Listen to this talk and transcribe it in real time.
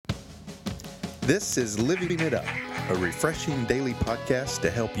This is Living It Up, a refreshing daily podcast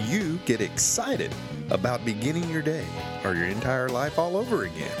to help you get excited about beginning your day or your entire life all over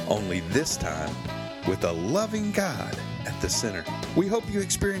again. Only this time with a loving God at the center. We hope you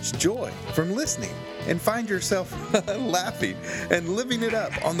experience joy from listening and find yourself laughing and living it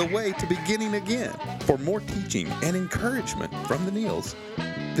up on the way to beginning again. For more teaching and encouragement from the Neils,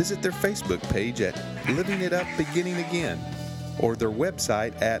 visit their Facebook page at Living It Up Beginning Again or their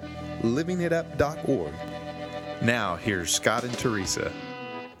website at livingitup.org. Now, here's Scott and Teresa.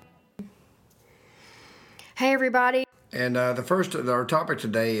 Hey, everybody. And our topic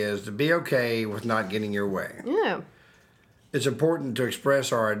today is to be okay with not getting your way. Yeah. It's important to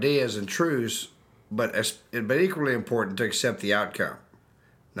express our ideas and truths, but equally important to accept the outcome.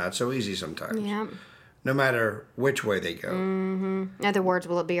 Not so easy sometimes. Yeah. No matter which way they go. In other words,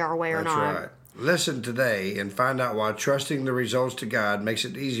 will it be our way or not? That's right. Listen today and find out why trusting the results to God makes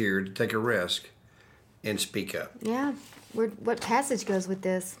it easier to take a risk and speak up. Yeah. What passage goes with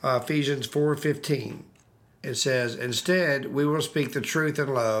this? Ephesians 4:15. It says, "Instead, we will speak the truth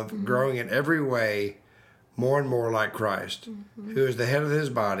in love, growing in every way more and more like Christ, who is the head of his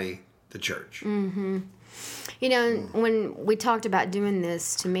body, the church." You know, when we talked about doing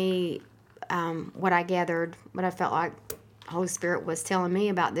this, to me, what I gathered, what I felt like the Holy Spirit was telling me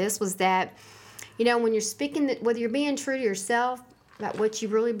about this was that, you know, when you're speaking, whether you're being true to yourself about what you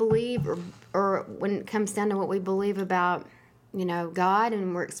really believe, or when it comes down to what we believe about, you know, God,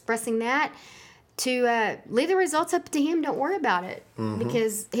 and we're expressing that, to leave the results up to Him. Don't worry about it,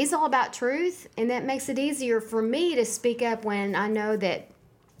 because He's all about truth, and that makes it easier for me to speak up when I know that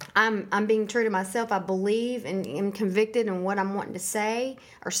I'm being true to myself. I believe and am convicted in what I'm wanting to say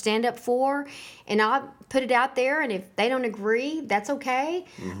or stand up for, and I'll put it out there. And if they don't agree, that's okay.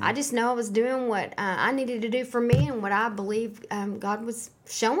 I just know I was doing what I needed to do for me and what I believe God was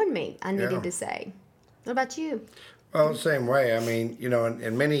showing me I needed to say. What about you? Well, the same way. I mean, you know,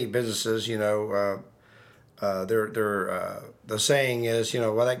 in many businesses, you know, the saying is, you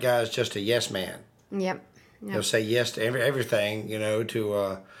know, well, that guy's just a yes man. Yep. They'll say yes to everything, you know,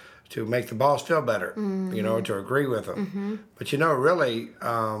 to make the boss feel better, you know, to agree with them. But, you know, really,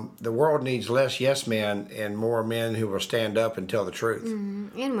 the world needs less yes men and more men who will stand up and tell the truth.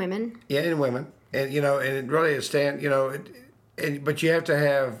 And women. Yeah, and women. And, you know, and it really is you know, but you have to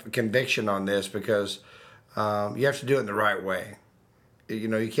have conviction on this, because you have to do it in the right way. You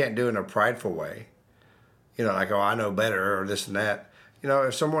know, you can't do it in a prideful way. You know, like, oh, I know better, or this and that. You know,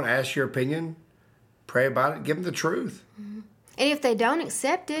 if someone asks your opinion, pray about it, give them the truth. And if they don't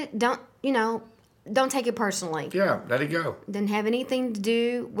accept it, don't take it personally. Yeah, let it go. Doesn't have anything to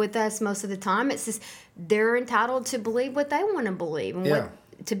do with us most of the time. It's just they're entitled to believe what they want to believe and what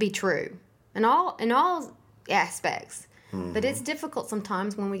to be true in all aspects. But it's difficult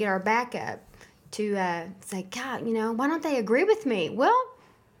sometimes when we get our back up to say, God, you know, why don't they agree with me? Well,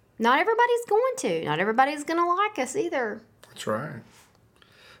 not everybody's going to. Not everybody's going to like us either. That's right.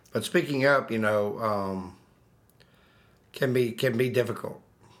 But speaking up, you know, can be difficult.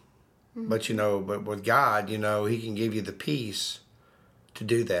 But, you know, but with God, you know, He can give you the peace to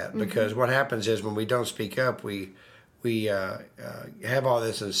do that. Because what happens is when we don't speak up, we have all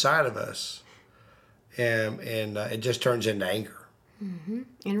this inside of us, and it just turns into anger. And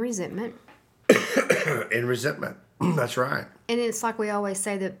resentment. And resentment. That's right. And it's like we always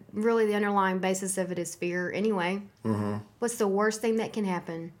say that really the underlying basis of it is fear anyway. What's the worst thing that can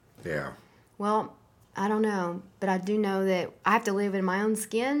happen? Yeah. Well, I don't know, but I do know that I have to live in my own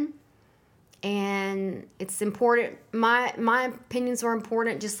skin, and it's important. My opinions are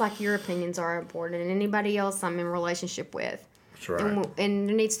important, just like your opinions are important, and anybody else I'm in relationship with. That's right. And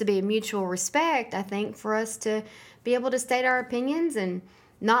there needs to be a mutual respect, I think, for us to be able to state our opinions and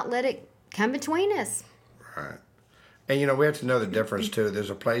not let it come between us. Right. And, you know, we have to know the difference, too. There's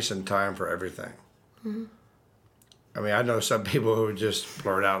a place and time for everything. I mean, I know some people who would just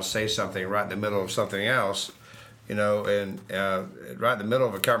blurt out and say something right in the middle of something else, you know, and right in the middle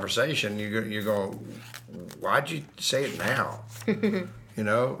of a conversation, you're going, why'd you say it now? You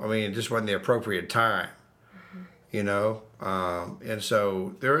know, I mean, it just wasn't the appropriate time, you know. And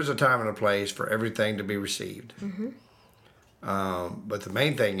so there is a time and a place for everything to be received. But the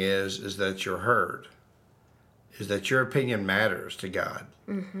main thing is that you're heard, is that your opinion matters to God.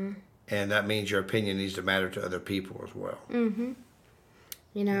 And that means your opinion needs to matter to other people as well.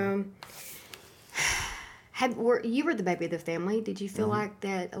 You know, you were the baby of the family. Did you feel like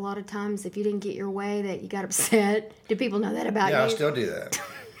that a lot of times if you didn't get your way that you got upset? Do people know that about you? Yeah, I still do that.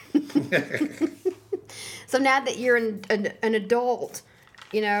 So now that you're an adult,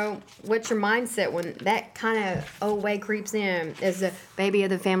 what's your mindset when that kind of old way creeps in as a baby of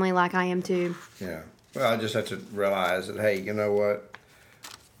the family like I am too? Yeah. Well, I just have to realize that, hey, you know what?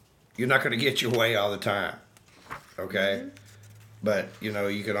 You're not going to get your way all the time. Okay? But, you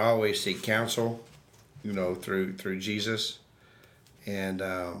can always seek counsel, through Jesus. And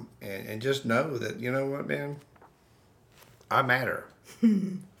just know that, you know what, man? I matter.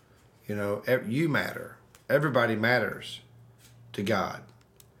 You matter. Everybody matters to God.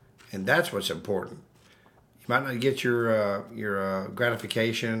 And that's what's important. You might not get your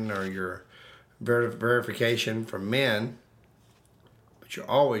gratification or your verification from men, but you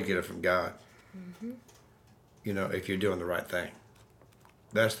always get it from God. If you're doing the right thing.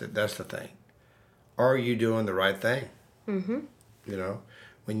 That's the thing. Are you doing the right thing?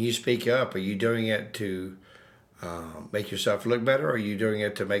 When you speak up, are you doing it to make yourself look better, or are you doing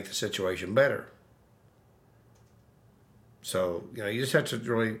it to make the situation better? So, you just have to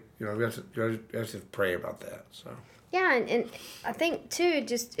really, you have to pray about that. So. Yeah, and I think too, it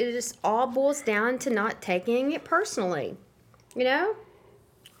just all boils down to not taking it personally,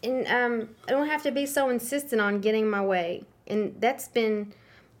 And I don't have to be so insistent on getting my way, and that's been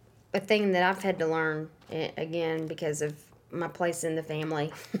a thing that I've had to learn again because of my place in the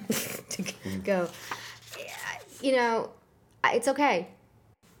family to go. It's okay.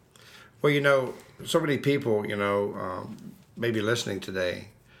 Well, so many people, maybe listening today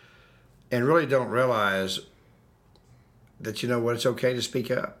and really don't realize that, it's okay to speak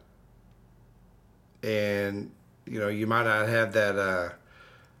up. And, you might not have that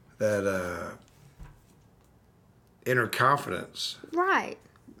inner confidence. Right.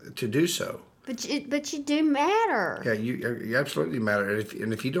 To do so. But you do matter. Yeah, you absolutely matter.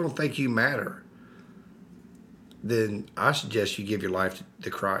 And if you don't think you matter, then I suggest you give your life to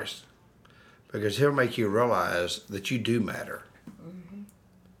Christ. Because he'll make you realize that you do matter.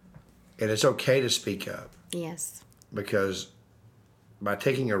 And it's okay to speak up. Yes. Because by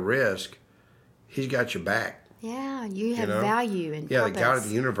taking a risk, he's got your back. Yeah, you have value and purpose. The God of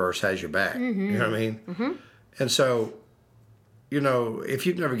the universe has your back. You know what I mean? And so, if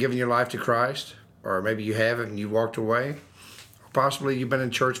you've never given your life to Christ, or maybe you haven't and you walked away, or possibly you've been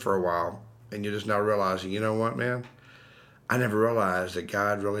in church for a while and you're just now realizing, you know what, man? I never realized that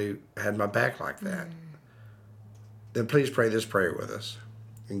God really had my back like that. Then please pray this prayer with us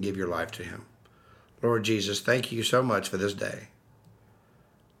and give your life to him. Lord Jesus, thank you so much for this day.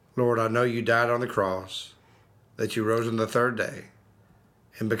 Lord, I know you died on the cross, that you rose on the third day.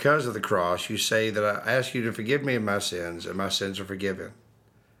 And because of the cross, you say that I ask you to forgive me of my sins, and my sins are forgiven.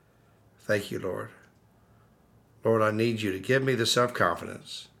 Thank you, Lord. Lord, I need you to give me the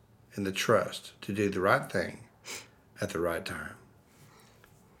self-confidence and the trust to do the right thing at the right time.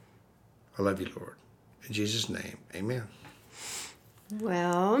 I love you, Lord. In Jesus' name, amen.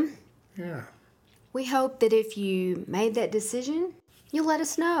 Well, yeah. We hope that if you made that decision, you'll let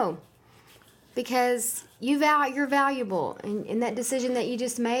us know. Because you're valuable. And that decision that you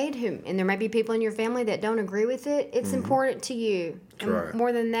just made, and there might be people in your family that don't agree with it, it's important to you. That's right.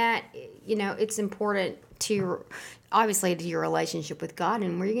 More than that, it's important to obviously to your relationship with God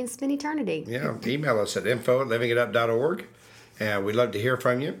and where you're going to spend eternity. Yeah, email us at info@livingitup.org, and we'd love to hear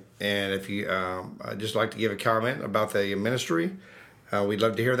from you. And if you just like to give a comment about the ministry, we'd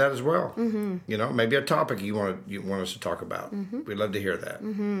love to hear that as well. Maybe a topic you want us to talk about. We'd love to hear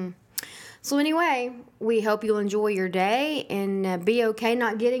that. So anyway, we hope you'll enjoy your day and be okay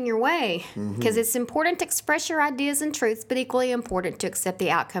not getting your way. Because it's important to express your ideas and truths, but equally important to accept the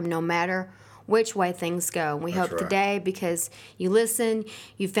outcome no matter which way things go. We hope today, because you listened,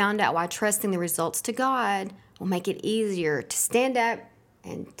 you found out why trusting the results to God will make it easier to stand up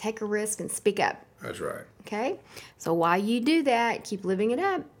and take a risk and speak up. That's right. Okay? So while you do that, keep living it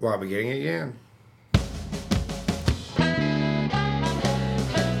up. While beginning again.